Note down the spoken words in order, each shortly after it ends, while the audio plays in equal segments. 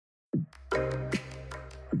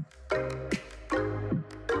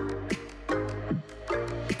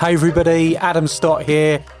Hey everybody, Adam Stott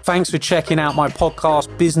here. Thanks for checking out my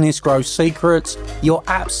podcast, Business Growth Secrets. You're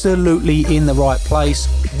absolutely in the right place.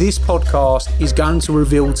 This podcast is going to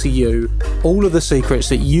reveal to you all of the secrets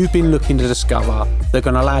that you've been looking to discover. They're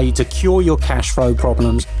going to allow you to cure your cash flow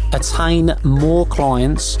problems, attain more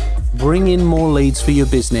clients, bring in more leads for your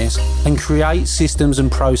business, and create systems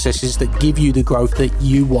and processes that give you the growth that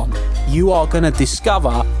you want. You are going to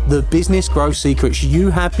discover the business growth secrets you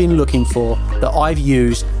have been looking for that I've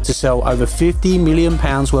used to sell over £50 million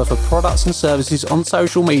worth of products and services on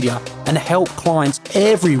social media and help clients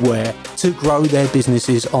everywhere to grow their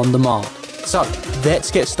businesses on demand. So let's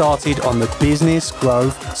get started on the Business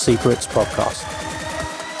Growth Secrets podcast.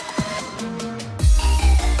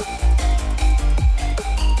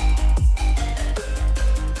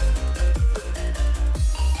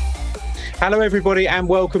 Hello everybody and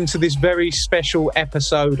welcome to this very special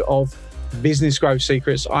episode of Business Growth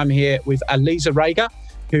Secrets. I'm here with Aliza Rega,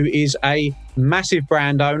 who is a massive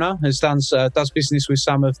brand owner, does business with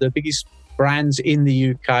some of the biggest brands in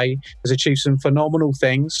the UK, has achieved some phenomenal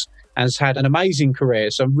things, and has had an amazing career.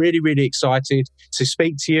 So I'm really, really excited to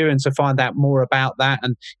speak to you and to find out more about that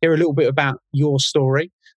and hear a little bit about your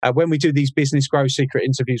story. When we do these business growth secret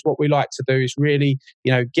interviews, what we like to do is really,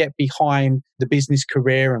 get behind the business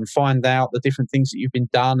career and find out the different things that you've been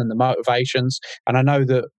done and the motivations. And I know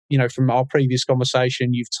that, from our previous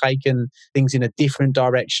conversation, you've taken things in a different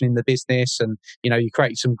direction in the business and, you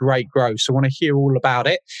created some great growth. So I want to hear all about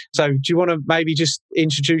it. So do you want to maybe just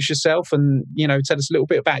introduce yourself and, tell us a little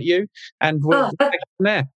bit about you and we'll take it from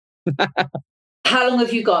there. How long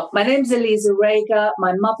have you got? My name's Aliza Rega.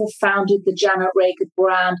 My mother founded the Janet Rega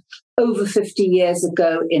brand over 50 years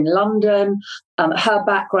ago in London. Her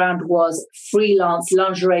background was freelance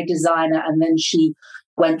lingerie designer, and then she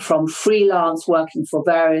went from freelance working for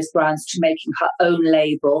various brands to making her own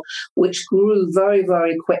label, which grew very,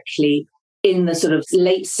 very quickly in the sort of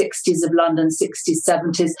late 60s of London, 60s,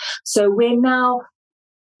 70s. So we're now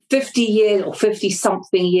 50 years or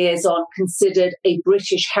 50-something years on, considered a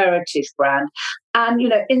British heritage brand. And,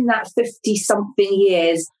 in that 50-something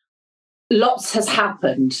years, lots has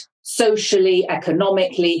happened socially,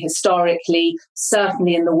 economically, historically,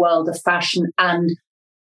 certainly in the world of fashion and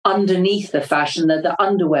underneath the fashion, the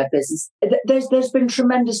underwear business. There's been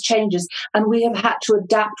tremendous changes and we have had to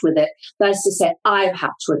adapt with it. That is to say, I've had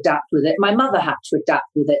to adapt with it. My mother had to adapt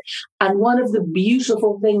with it. And one of the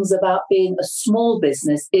beautiful things about being a small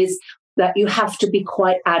business is that you have to be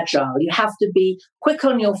quite agile. You have to be quick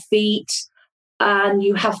on your feet and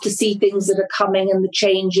you have to see things that are coming and the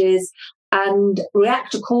changes and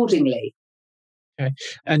react accordingly. Okay.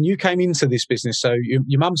 And you came into this business, so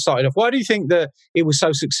your mum started off. Why do you think that it was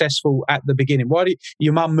so successful at the beginning? Why do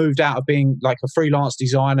your mum moved out of being like a freelance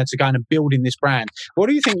designer to going and building this brand? What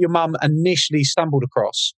do you think your mum initially stumbled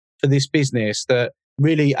across for this business that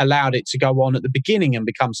really allowed it to go on at the beginning and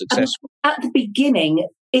become successful? At the beginning,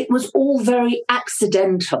 it was all very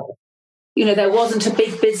accidental. There wasn't a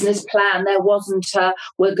big business plan. There wasn't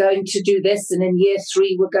we're going to do this and in year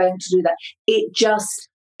 3 we're going to do that.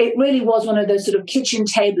 It really was one of those sort of kitchen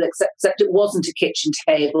table, except it wasn't a kitchen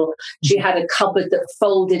table. She had a cupboard that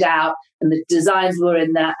folded out and the designs were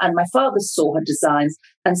in there. And my father saw her designs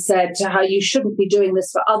and said to her, you shouldn't be doing this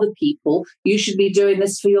for other people. You should be doing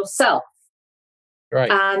this for yourself. Right.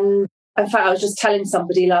 And in fact, I was just telling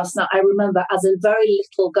somebody last night, I remember as a very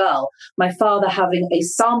little girl, my father having a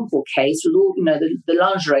sample case with all, the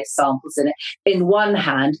lingerie samples in it in one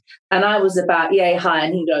hand. And I was about yay high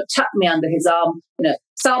and he'd tap me under his arm,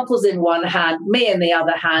 samples in one hand, me in the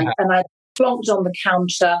other hand. Yeah. And I plonked on the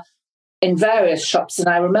counter in various shops. And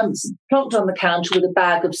I remember plonked on the counter with a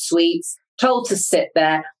bag of sweets, told to sit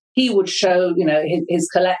there. He would show, his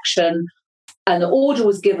collection. And the order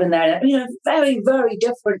was given there, very, very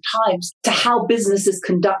different times to how business is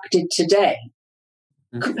conducted today.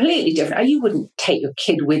 Mm-hmm. Completely different. You wouldn't take your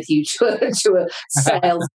kid with you to a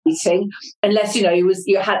sales meeting unless,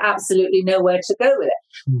 you had absolutely nowhere to go with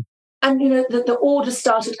it. Mm-hmm. And, the order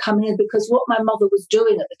started coming in because what my mother was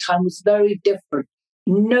doing at the time was very different.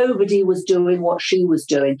 Nobody was doing what she was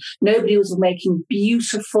doing. Nobody was making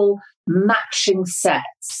beautiful matching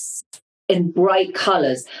sets in bright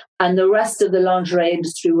colours. And the rest of the lingerie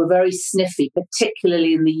industry were very sniffy,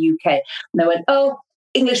 particularly in the UK. And they went,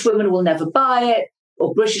 English women will never buy it,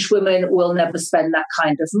 or British women will never spend that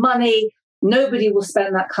kind of money. Nobody will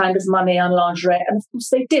spend that kind of money on lingerie. And of course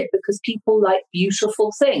they did, because people like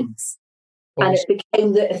beautiful things. And it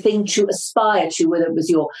became a thing to aspire to, whether it was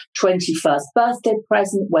your 21st birthday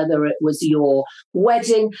present, whether it was your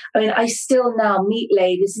wedding. I mean, I still now meet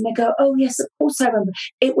ladies and they go, oh, yes, of course I remember.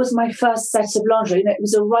 It was my first set of lingerie. It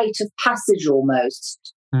was a rite of passage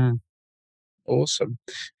almost. Mm, awesome.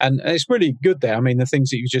 And it's really good there. I mean, the things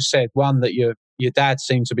that you just said, one, that your dad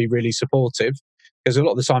seemed to be really supportive, because a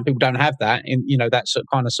lot of the time people don't have that, in, that sort of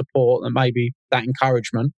kind of support and maybe that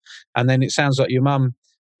encouragement. And then it sounds like your mum,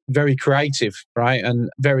 very creative, right? And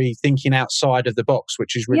very thinking outside of the box,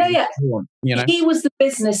 which is really important, He was the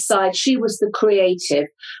business side, she was the creative.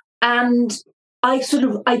 And I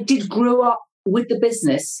did grow up with the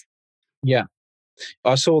business. Yeah.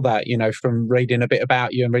 I saw that, from reading a bit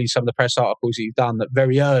about you and reading some of the press articles that you've done, that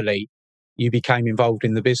very early you became involved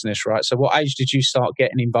in the business, right? So what age did you start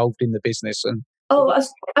getting involved in the business? And I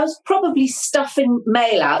was probably stuffing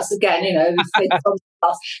mail outs again, from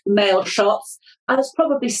mail shots. I was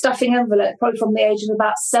probably stuffing envelopes probably from the age of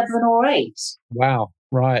about 7 or 8. Wow,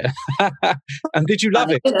 right. And did you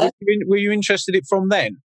love it? Were you interested in it from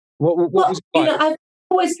then? What was it like? I've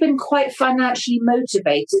always been quite financially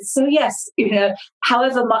motivated. So yes,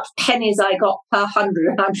 however much pennies I got per 100,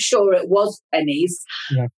 and I'm sure it was pennies,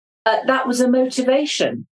 that was a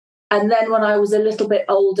motivation. And then when I was a little bit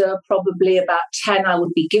older, probably about 10, I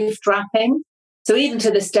would be gift wrapping. So even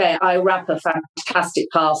to this day, I wrap a fantastic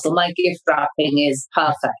parcel. My gift wrapping is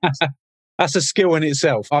perfect. That's a skill in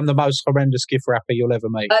itself. I'm the most horrendous gift wrapper you'll ever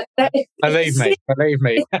meet. Believe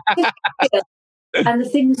me. And the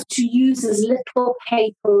thing is to use as little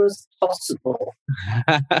paper as possible.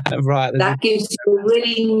 Right. That gives you a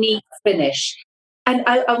really neat finish. And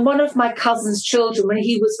one of my cousin's children, when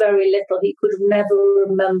he was very little, he could never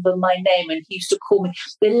remember my name, and he used to call me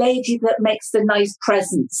the lady that makes the nice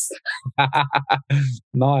presents.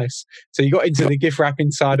 Nice. So you got into the gift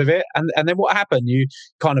wrapping side of it, and then what happened? You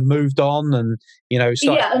kind of moved on, and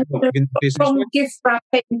started in business.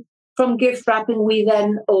 From gift wrapping,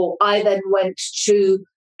 I then went to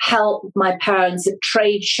help my parents at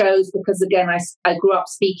trade shows, because again, I grew up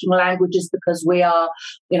speaking languages, because we are,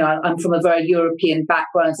 I'm from a very European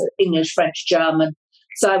background, so English, French, German.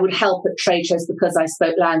 So I would help at trade shows because I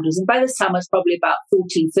spoke languages. And by this time I was probably about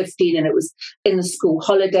 14, 15, and it was in the school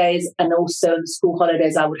holidays. And also in the school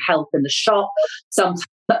holidays, I would help in the shop, sometimes,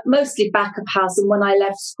 but mostly back of house. And when I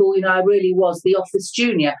left school, I really was the office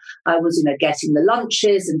junior. I was, getting the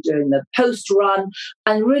lunches and doing the post run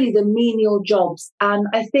and really the menial jobs. And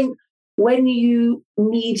I think when you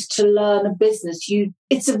need to learn a business,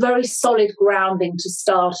 it's a very solid grounding to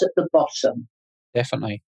start at the bottom.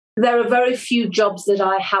 Definitely. There are very few jobs that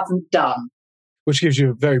I haven't done. Which gives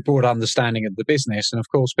you a very broad understanding of the business. And of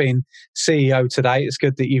course, being CEO today, it's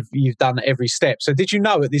good that you've done every step. So did you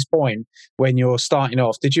know at this point, when you're starting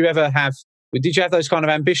off, did you have those kind of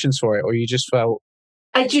ambitions for it, or you just felt?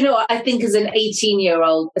 I think as an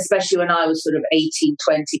 18-year-old, especially when I was sort of 18,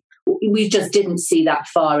 20, we just didn't see that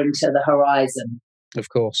far into the horizon. Of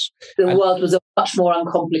course. The world was a much more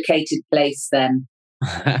uncomplicated place then.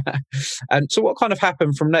 And so what kind of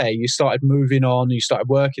happened from there? You started moving on, you started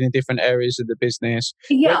working in different areas of the business.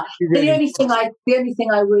 Yeah. The only thing I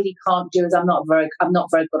really can't do is I'm not very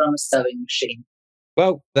good on a sewing machine.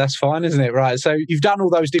 Well, that's fine, isn't it? Right. So you've done all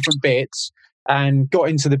those different bits and got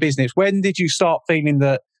into the business. When did you start feeling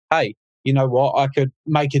that, hey, you know what, I could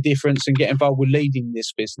make a difference and get involved with leading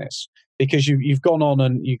this business? Because you've gone on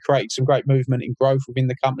and you created some great movement and growth within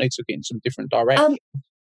the company, took it in some different directions.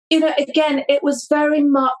 Again, it was very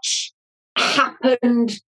much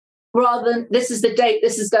happened rather than this is the date,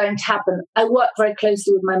 this is going to happen. I worked very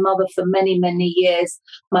closely with my mother for many, many years.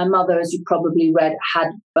 My mother, as you probably read,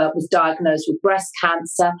 was diagnosed with breast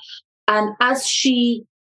cancer. And as she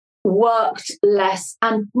worked less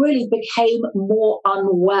and really became more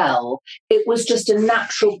unwell, it was just a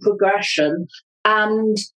natural progression.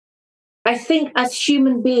 And I think as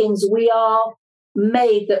human beings, we are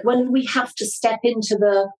made that when we have to step into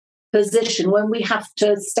the position, when we have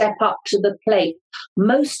to step up to the plate,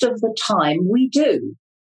 most of the time we do,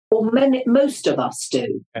 or most of us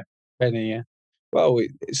do. Yeah. Well,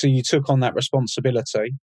 so you took on that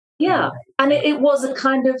responsibility. Yeah, and it was a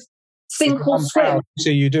kind of sink or swim. So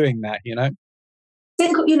you're doing that,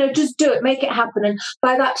 just do it, make it happen. And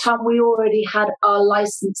by that time, we already had our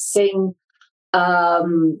licensing, our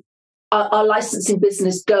licensing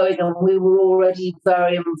business going, and we were already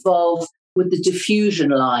very involved with the diffusion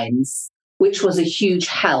lines, which was a huge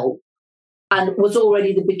help and was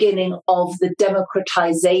already the beginning of the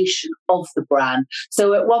democratization of the brand.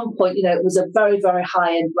 So at one point, it was a very, very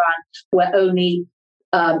high-end brand where only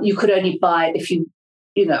you could only buy if you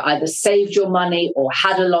either saved your money or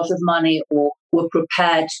had a lot of money or were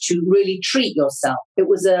prepared to really treat yourself. It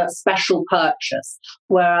was a special purchase.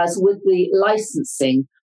 Whereas with the licensing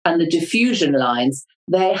and the diffusion lines,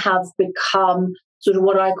 they have become sort of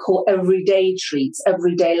what I call everyday treats,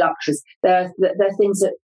 everyday luxuries. They're things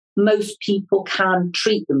that most people can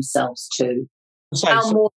treat themselves to. So,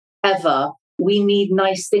 Now more than ever, we need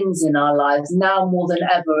nice things in our lives. Now more than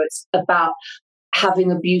ever, it's about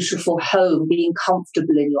having a beautiful home, being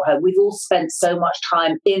comfortable in your home. We've all spent so much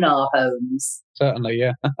time in our homes. certainly,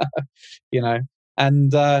 yeah. You know,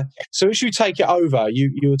 and so as you take it over,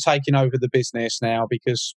 you're taking over the business now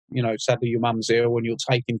because, you know, sadly your mum's ill and you're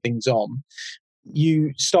taking things on.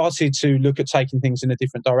 You started to look at taking things in a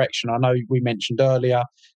different direction. I know we mentioned earlier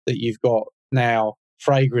that you've got now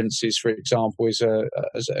fragrances, for example, is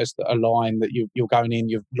a line that you're going in.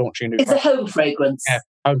 You're launching a new. It's a home fragrance. Yeah,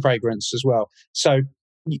 home fragrance as well. So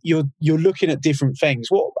you're looking at different things.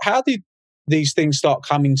 How did these things start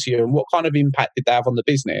coming to you, and what kind of impact did they have on the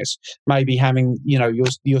business? Maybe having, you know,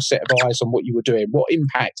 your set of eyes on what you were doing. What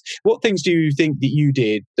impact? What things do you think that you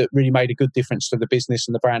did that really made a good difference to the business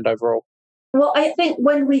and the brand overall? Well, I think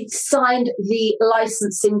when we signed the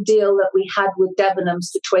licensing deal that we had with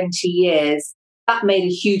Debenhams for 20 years, that made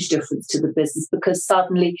a huge difference to the business because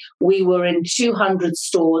suddenly we were in 200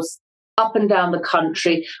 stores up and down the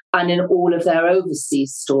country and in all of their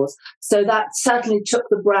overseas stores. So that certainly took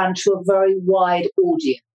the brand to a very wide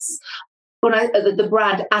audience. The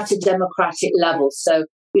brand at a democratic level. So,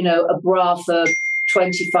 you know, a bra for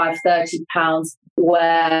 £25, £30,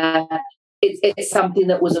 where it's something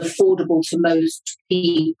that was affordable to most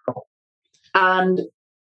people. And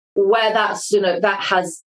where that's, you know, that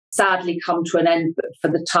has sadly come to an end for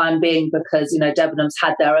the time being because, you know, Debenhams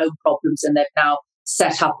had their own problems and they've now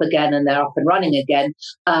set up again and they're up and running again.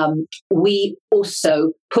 We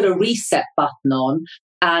also put a reset button on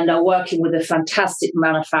and are working with a fantastic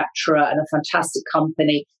manufacturer and a fantastic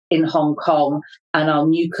company in Hong Kong. And our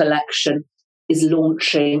new collection is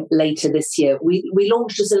launching later this year. We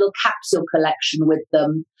launched as a little capsule collection with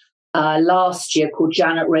them last year called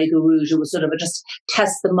Janet Rager Rouge. It was sort of just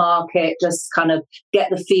test the market, just kind of get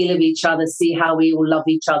the feel of each other, see how we all love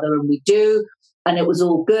each other, and we do. And it was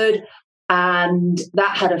all good. And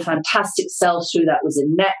that had a fantastic sell-through. That was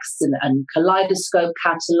in Next and Kaleidoscope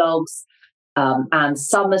catalogues and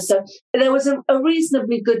Summer. So there was a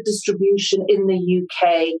reasonably good distribution in the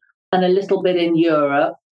UK and a little bit in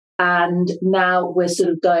Europe. And now we're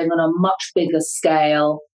sort of going on a much bigger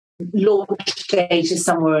scale. Launch date is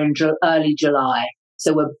somewhere in early July.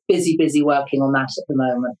 So we're busy working on that at the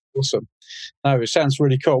moment. Awesome. No, it sounds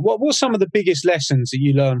really cool. What were some of the biggest lessons that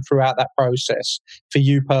you learned throughout that process for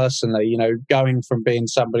you personally? You know, going from being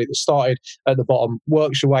somebody that started at the bottom,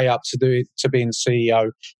 works your way up to being CEO,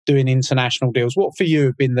 doing international deals. What for you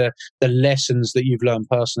have been the lessons that you've learned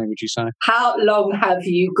personally, would you say? How long have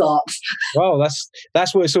you got? Well,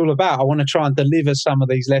 that's what it's all about. I want to try and deliver some of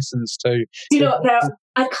these lessons to. You know,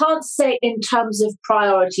 I can't say in terms of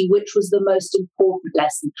priority which was the most important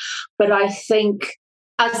lesson, but I think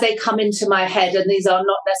as they come into my head, and these are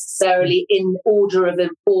not necessarily in order of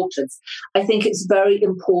importance, I think it's very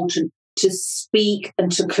important to speak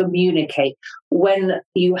and to communicate when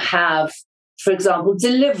you have, for example,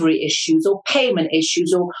 delivery issues or payment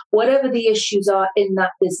issues or whatever the issues are in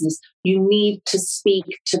that business. You need to speak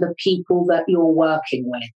to the people that you're working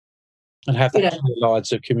with. And have that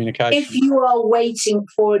lines of communication. If you are waiting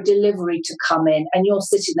for a delivery to come in and you're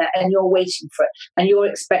sitting there and you're waiting for it and you're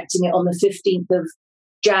expecting it on the 15th of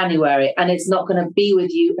January and it's not going to be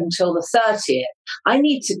with you until the 30th, I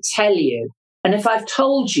need to tell you. And if I've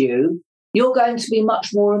told you, you're going to be much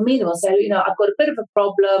more amenable. So, you know, I've got a bit of a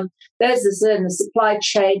problem. There's this in the supply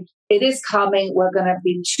chain. It is coming. We're going to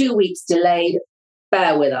be 2 weeks delayed.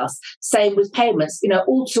 Bear with us. Same with payments. You know,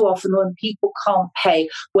 all too often when people can't pay,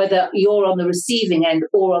 whether you're on the receiving end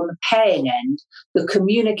or on the paying end, the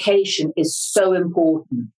communication is so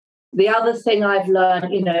important. The other thing I've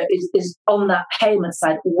learned, you know, is on that payment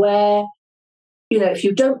side where, you know, if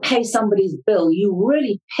you don't pay somebody's bill, you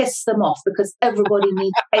really piss them off because everybody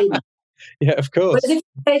needs payment. Yeah, of course. But if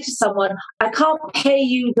you say to someone, I can't pay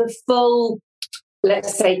you the full,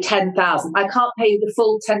 let's say 10,000. I can't pay you the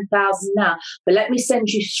full 10,000 now, but let me send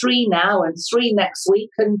you 3 now and 3 next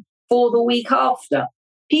week and 4 the week after.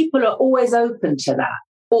 People are always open to that,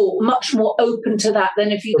 or much more open to that than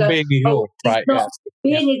if you go, being ignored. Right?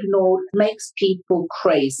 Being ignored makes people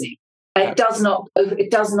crazy. It does not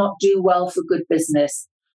do well for good business.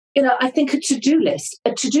 You know, I think a to-do list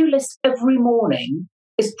every morning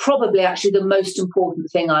is probably actually the most important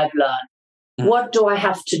thing I've learned. What do I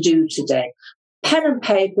have to do today? Pen and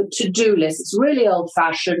paper, to-do list. It's really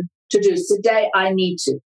old-fashioned to do. Today I need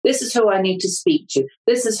to. This is who I need to speak to.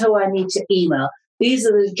 This is who I need to email. These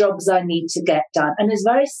are the jobs I need to get done. And it's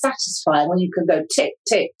very satisfying when you can go tick,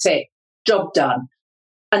 tick, tick, job done.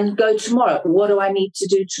 And go tomorrow. What do I need to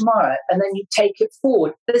do tomorrow? And then you take it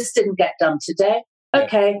forward. This didn't get done today.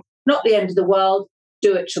 Okay, not the end of the world.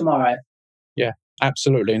 Do it tomorrow. Yeah,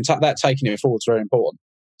 absolutely. And that taking it forward is very important.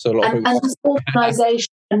 So a lot of people... And this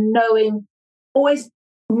organisation and always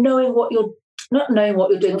knowing what you're, not knowing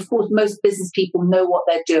what you're doing. Of course, most business people know what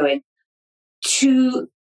they're doing. To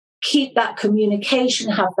keep that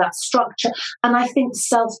communication, have that structure, and I think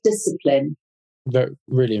self-discipline. Very,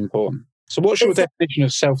 really important. So what's your definition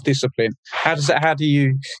of self-discipline? How do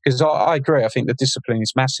you, because I agree, I think the discipline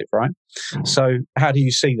is massive, right? So how do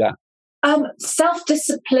you see that?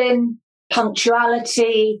 Self-discipline,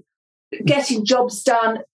 punctuality, getting jobs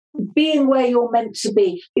done, being where you're meant to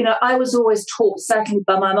be. You know, I was always taught, certainly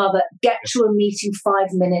by my mother, get to a meeting 5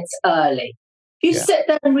 minutes early. You sit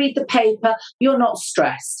there and read the paper, you're not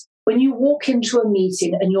stressed. When you walk into a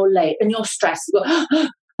meeting and you're late and you're stressed,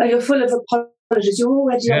 you're full of apologies, you're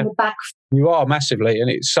already on the back. You are massively, and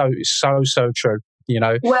it's so true. You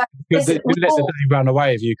know, well, you let the day run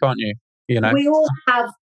away with you, can't you? You know, we all have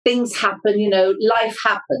things happen. You know, life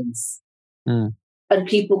happens, and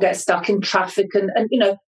people get stuck in traffic, and you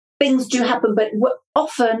know, things do happen. But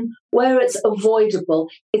often, where it's avoidable,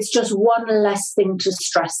 it's just one less thing to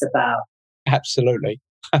stress about. Absolutely,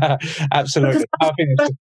 absolutely.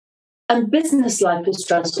 And business life is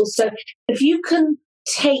stressful. So if you can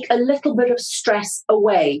take a little bit of stress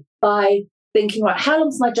away by thinking, right, how long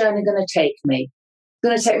is my journey going to take me? It's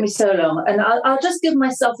going to take me so long. And I'll just give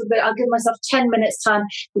myself I'll give myself 10 minutes time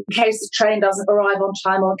in case the train doesn't arrive on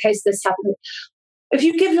time or in case this happens. If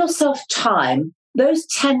you give yourself time, those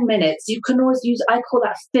 10 minutes, you can always use, I call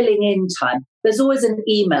that filling in time. There's always an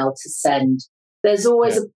email to send. There's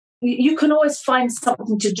always you can always find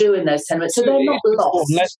something to do in those 10 minutes, so they're not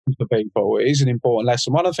lost. Lesson for people. It is an important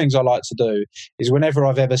lesson. One of the things I like to do is whenever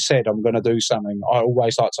I've ever said I'm going to do something, I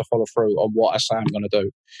always like to follow through on what I say I'm going to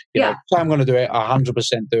do. You know, say I'm going to do it, I 100%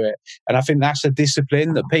 do it. And I think that's a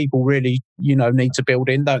discipline that people really, you know, need to build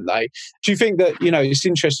in, don't they? Do you think that, you know, it's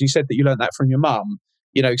interesting you said that you learned that from your mum,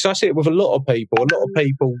 you know, because I see it with a lot of people. A lot of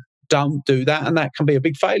people don't do that, and that can be a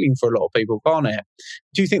big failing for a lot of people, can't it?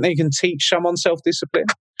 Do you think they can teach someone self-discipline?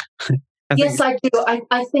 Yes, I do.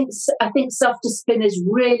 I think self-discipline is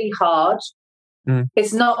really hard.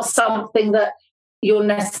 It's not something that you're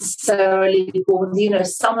necessarily born with. You know,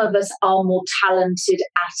 some of us are more talented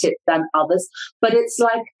at it than others, but it's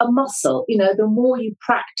like a muscle. You know, the more you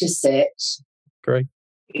practice it, great.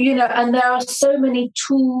 You know, and there are so many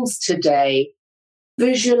tools today.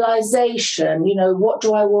 Visualization, you know, what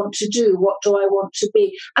do I want to do? What do I want to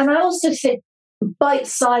be? And I also think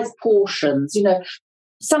bite-sized portions, you know,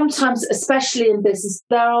 sometimes, especially in business,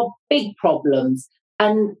 there are big problems.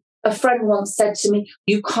 And a friend once said to me,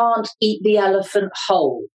 you can't eat the elephant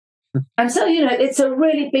whole. And so, you know, it's a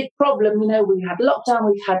really big problem. You know, we had lockdown,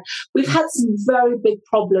 we've had some very big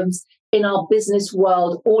problems in our business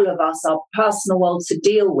world, all of us, our personal world to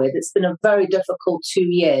deal with. It's been a very difficult 2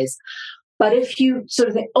 years. But if you sort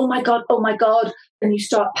of think, oh my God, and you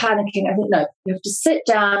start panicking, I think, no, you have to sit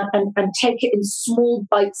down and take it in small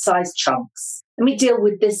bite-sized chunks. Let me deal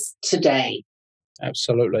with this today.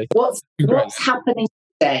 Absolutely. What's happening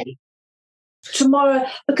today? Tomorrow,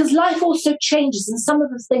 because life also changes. And some of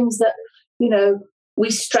the things that, you know, we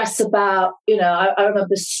stress about, you know, I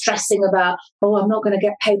remember stressing about, oh, I'm not going to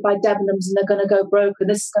get paid by Debenhams and they're going to go broke. And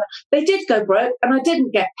they did go broke and I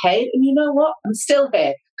didn't get paid. And you know what? I'm still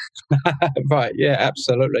here. Right. Yeah,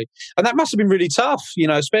 absolutely. And that must have been really tough, you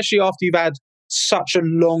know, especially after you've had such a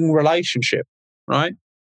long relationship, right?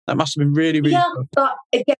 That must have been really, really tough. But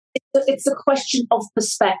again, it's a question of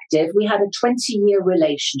perspective. We had a 20-year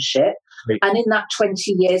relationship, and in that 20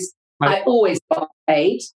 years, I always got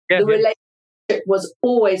paid. The relationship was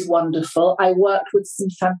always wonderful. I worked with some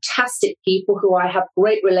fantastic people who I have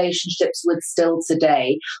great relationships with still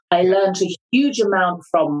today. I learned a huge amount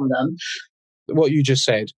from them. What you just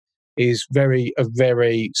said is a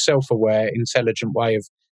very self-aware, intelligent way of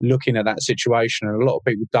looking at that situation, and a lot of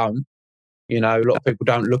people don't. You know, a lot of people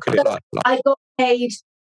don't look at it like that. I got paid,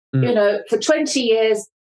 you know, for 20 years,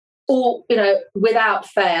 all, you know, without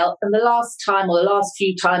fail. And the last time or the last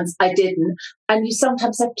few times I didn't. And you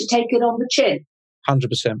sometimes have to take it on the chin.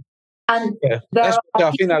 100%. And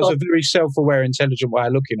I think that was a very self-aware, intelligent way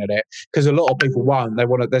of looking at it, because a lot of people won't.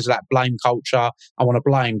 There's that blame culture. I want to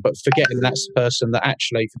blame, but forgetting that's the person that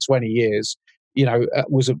actually for 20 years, you know,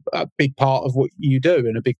 was a big part of what you do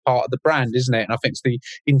and a big part of the brand, isn't it? And I think it's the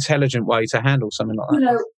intelligent way to handle something like that. You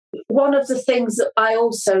know, one of the things that I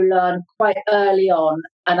also learned quite early on,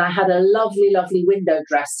 and I had a lovely, lovely window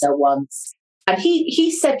dresser once, and he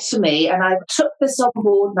said to me, and I took this on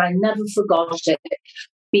board and I never forgot it,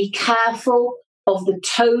 be careful of the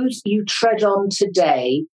toes you tread on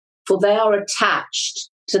today, for they are attached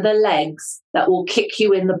to the legs that will kick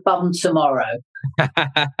you in the bum tomorrow.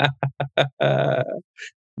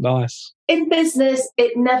 Nice. In business,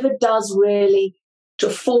 it never does really to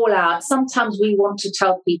fall out. Sometimes we want to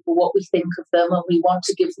tell people what we think of them and we want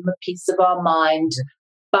to give them a piece of our mind.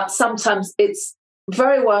 But sometimes it's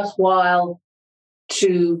very worthwhile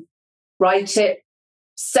to write it,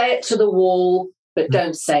 say it to the wall, but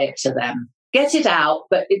don't say it to them. Get it out,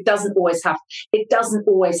 but it doesn't always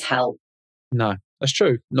help. No, that's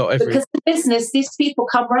true. Not every. Because in business, these people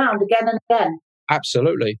come around again and again.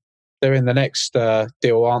 Absolutely. They're in the next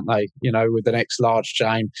deal, aren't they? With the next large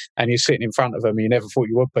chain, and you're sitting in front of them and you never thought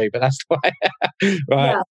you would be, but that's the way.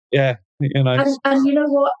 Right. Yeah. And you know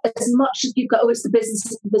what? As much as you've got, it's the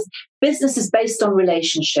business. Business is based on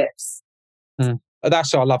relationships. I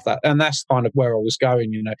love that. And that's kind of where I was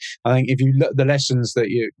going, I think if you look, the lessons that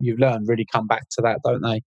you've learned really come back to that, don't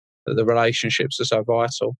they? That the relationships are so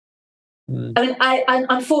vital. I mean, I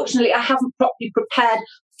unfortunately, I haven't properly prepared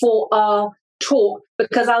for our talk,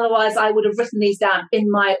 because otherwise I would have written these down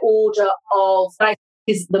in my order of that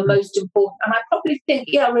is the most important. And I probably think,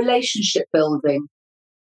 relationship building.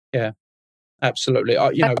 Yeah, absolutely.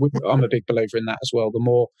 I'm a big believer in that as well. The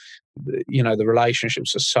more, the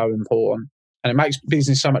relationships are so important. And it makes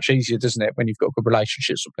business so much easier, doesn't it, when you've got good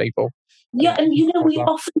relationships with people? Yeah, and we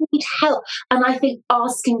often need help. And I think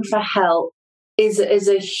asking for help is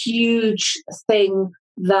a huge thing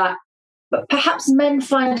that perhaps men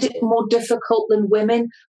find it more difficult than women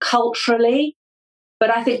culturally.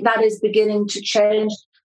 But I think that is beginning to change.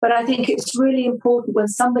 But I think it's really important when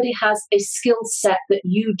somebody has a skill set that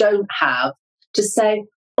you don't have to say,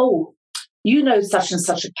 oh, you know such and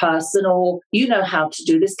such a person, or you know how to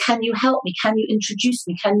do this. Can you help me? Can you introduce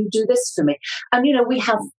me? Can you do this for me? And, we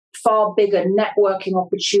have far bigger networking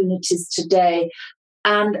opportunities today.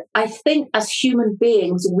 And I think as human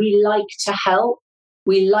beings, we like to help.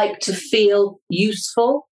 We like to feel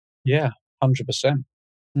useful. Yeah, 100%.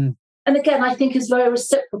 And again, I think it's very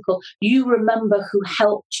reciprocal. You remember who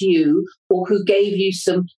helped you or who gave you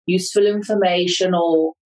some useful information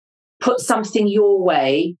or put something your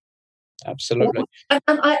way. Absolutely.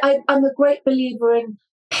 And I'm a great believer in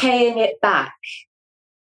paying it back.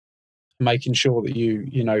 Making sure that you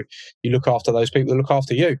look after those people that look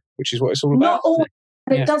after you, which is what it's all about. Not always,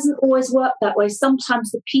 it doesn't always work that way.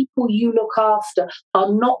 Sometimes the people you look after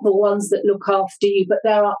are not the ones that look after you, but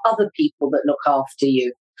there are other people that look after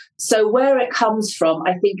you. So where it comes from,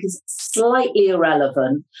 I think, is slightly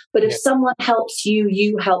irrelevant. But if someone helps you,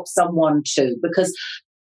 you help someone too. Because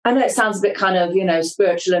I know it sounds a bit kind of,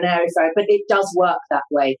 spiritual and airy-fairy, but it does work that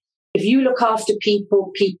way. If you look after people,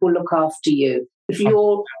 people look after you.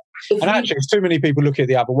 Actually, it's too many people look at it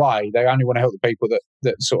the other way. They only want to help the people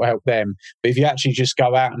that sort of help them. But if you actually just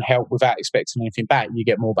go out and help without expecting anything back, you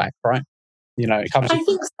get more back, right? It comes. I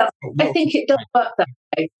think so. I think it does work that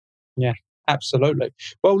way. Yeah. Absolutely.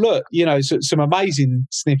 Well, look, some amazing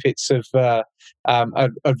snippets of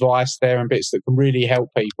advice there and bits that can really help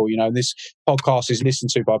people. This podcast is listened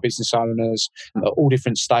to by business owners at all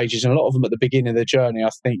different stages, and a lot of them at the beginning of the journey. I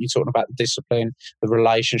think you're talking about the discipline, the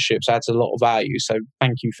relationships adds a lot of value. So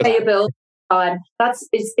thank you for that. Pay your bills on time.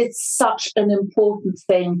 It's such an important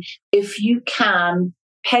thing. If you can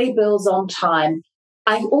pay bills on time,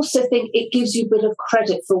 I also think it gives you a bit of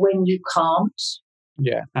credit for when you can't.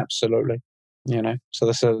 Yeah, absolutely. So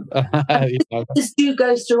that's This do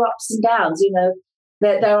goes through ups and downs.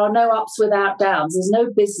 There are no ups without downs. There's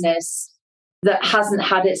no business that hasn't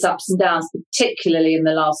had its ups and downs, particularly in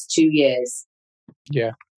the last 2 years.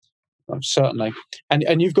 Yeah, certainly.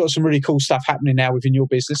 And you've got some really cool stuff happening now within your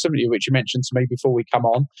business, haven't you, which you mentioned to me before we come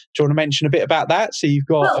on. Do you want to mention a bit about that? So you've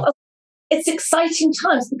got... it's exciting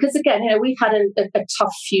times because, again, we've had a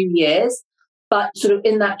tough few years, but sort of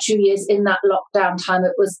in that 2 years, in that lockdown time,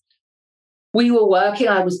 we were working,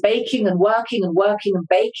 I was baking and working and working and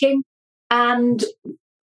baking, and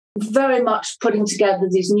very much putting together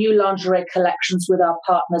these new lingerie collections with our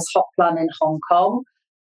partners Hoplan in Hong Kong.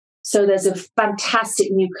 So there's a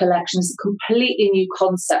fantastic new collection. It's a completely new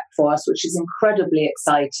concept for us, which is incredibly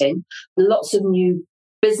exciting. Lots of new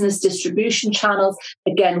business distribution channels.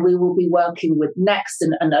 Again, we will be working with Next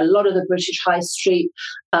and a lot of the British High Street.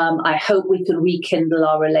 I hope we can rekindle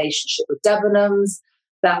our relationship with Debenhams.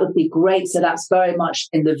 That would be great. So that's very much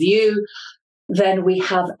in the view. Then we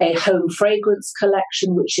have a home fragrance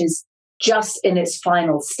collection, which is just in its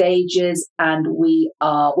final stages. And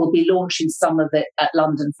we'll be launching some of it at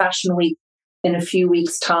London Fashion Week in a few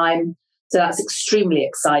weeks' time. So that's extremely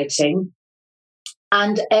exciting.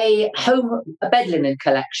 And a bed linen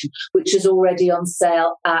collection, which is already on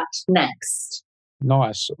sale at Next.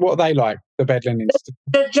 Nice. What are they like, the bed linens?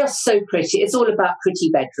 They're just so pretty. It's all about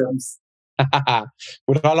pretty bedrooms.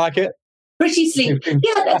 Would I like it? Pretty sleek.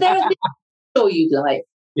 Yeah, they're a thing I'm sure you'd like.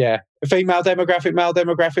 Yeah. A female demographic, male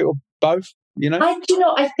demographic, or both, you know?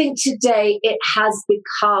 I think today it has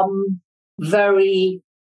become very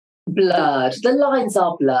blurred. The lines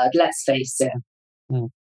are blurred, let's face it. Mm.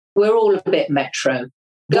 We're all a bit metro.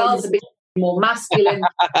 Girls are a bit more masculine,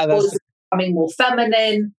 boys are becoming more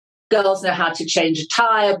feminine. Girls know how to change a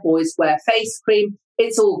tire, boys wear face cream.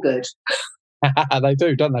 It's all good. They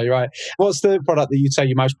do, don't they? Right. What's the product that you'd say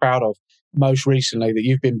you're most proud of most recently that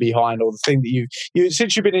you've been behind, or the thing that you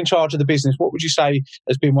since you've been in charge of the business, what would you say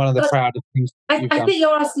has been one of the proudest things you've done? I think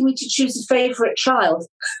you're asking me to choose a favourite child.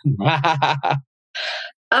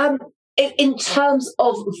 In terms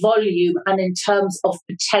of volume and in terms of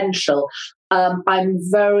potential, I'm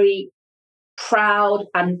very proud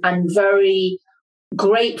and very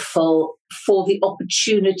grateful for the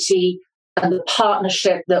opportunity and the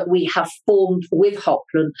partnership that we have formed with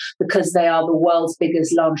Hoplon, because they are the world's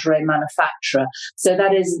biggest lingerie manufacturer. So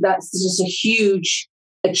that's just a huge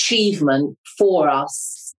achievement for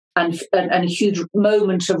us and a huge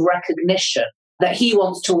moment of recognition that he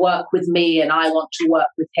wants to work with me and I want to work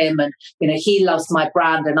with him, and he loves my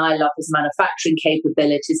brand and I love his manufacturing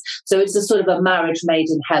capabilities. So it's a sort of a marriage made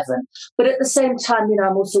in heaven. But at the same time,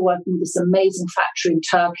 I'm also working with this amazing factory in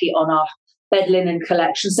Turkey on our bed linen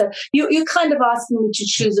collection. So you're kind of asking me to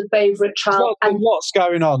choose a favourite child. And lots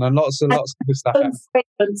going on and lots of good stuff.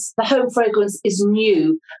 The home fragrance is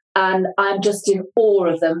new and I'm just in awe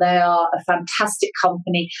of them. They are a fantastic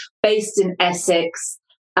company based in Essex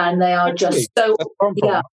and they are just so,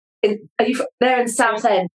 they're in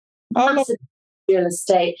Southend, massive real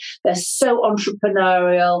estate. They're so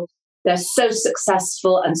entrepreneurial. They're so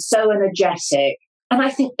successful and so energetic. And I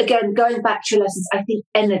think, again, going back to your lessons, I think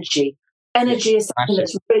energy is something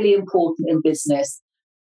that's really important in business.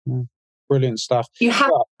 Brilliant stuff. You have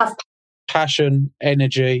to have passion,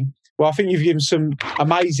 energy. Well, I think you've given some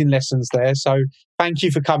amazing lessons there. So thank you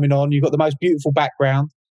for coming on. You've got the most beautiful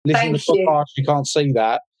background. Listening to the podcast, you can't see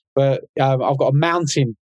that. But I've got a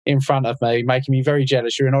mountain in front of me, making me very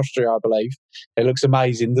jealous. You're in Austria, I believe. It looks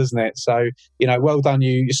amazing, doesn't it? So, well done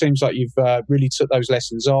you. It seems like you've really took those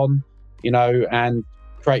lessons on, and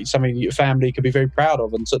create something that your family could be very proud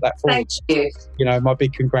of and took that forward. Thank you. My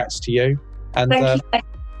big congrats to you. And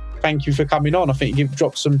thank you for coming on. I think you've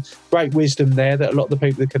dropped some great wisdom there that a lot of the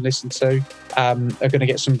people that can listen to are going to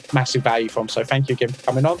get some massive value from. So thank you again for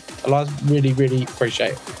coming on, Eliza. Really, really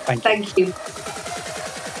appreciate it. Thank you.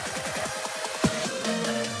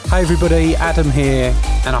 Hey everybody, Adam here,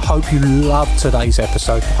 and I hope you loved today's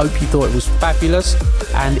episode. I hope you thought it was fabulous,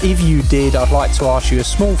 and if you did, I'd like to ask you a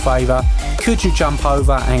small favour. Could you jump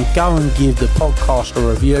over and go and give the podcast a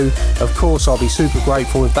review? Of course, I'll be super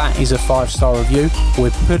grateful if that is a 5-star review.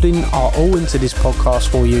 We're putting our all into this podcast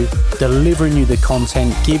for you, delivering you the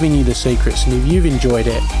content, giving you the secrets, and if you've enjoyed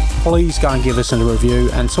it, please go and give us a review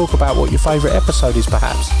and talk about what your favourite episode is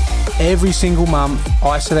perhaps. Every single month,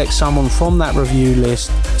 I select someone from that review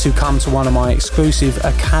list to come to one of my exclusive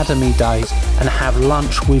Academy days and have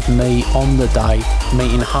lunch with me on the day,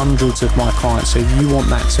 meeting hundreds of my clients. So if you want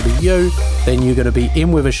that to be you, then you're going to be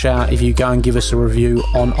in with a shout if you go and give us a review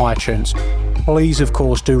on iTunes. Please, of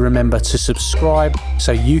course, do remember to subscribe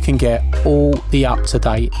so you can get all the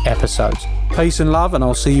up-to-date episodes. Peace and love, and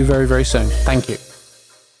I'll see you very, very soon. Thank you.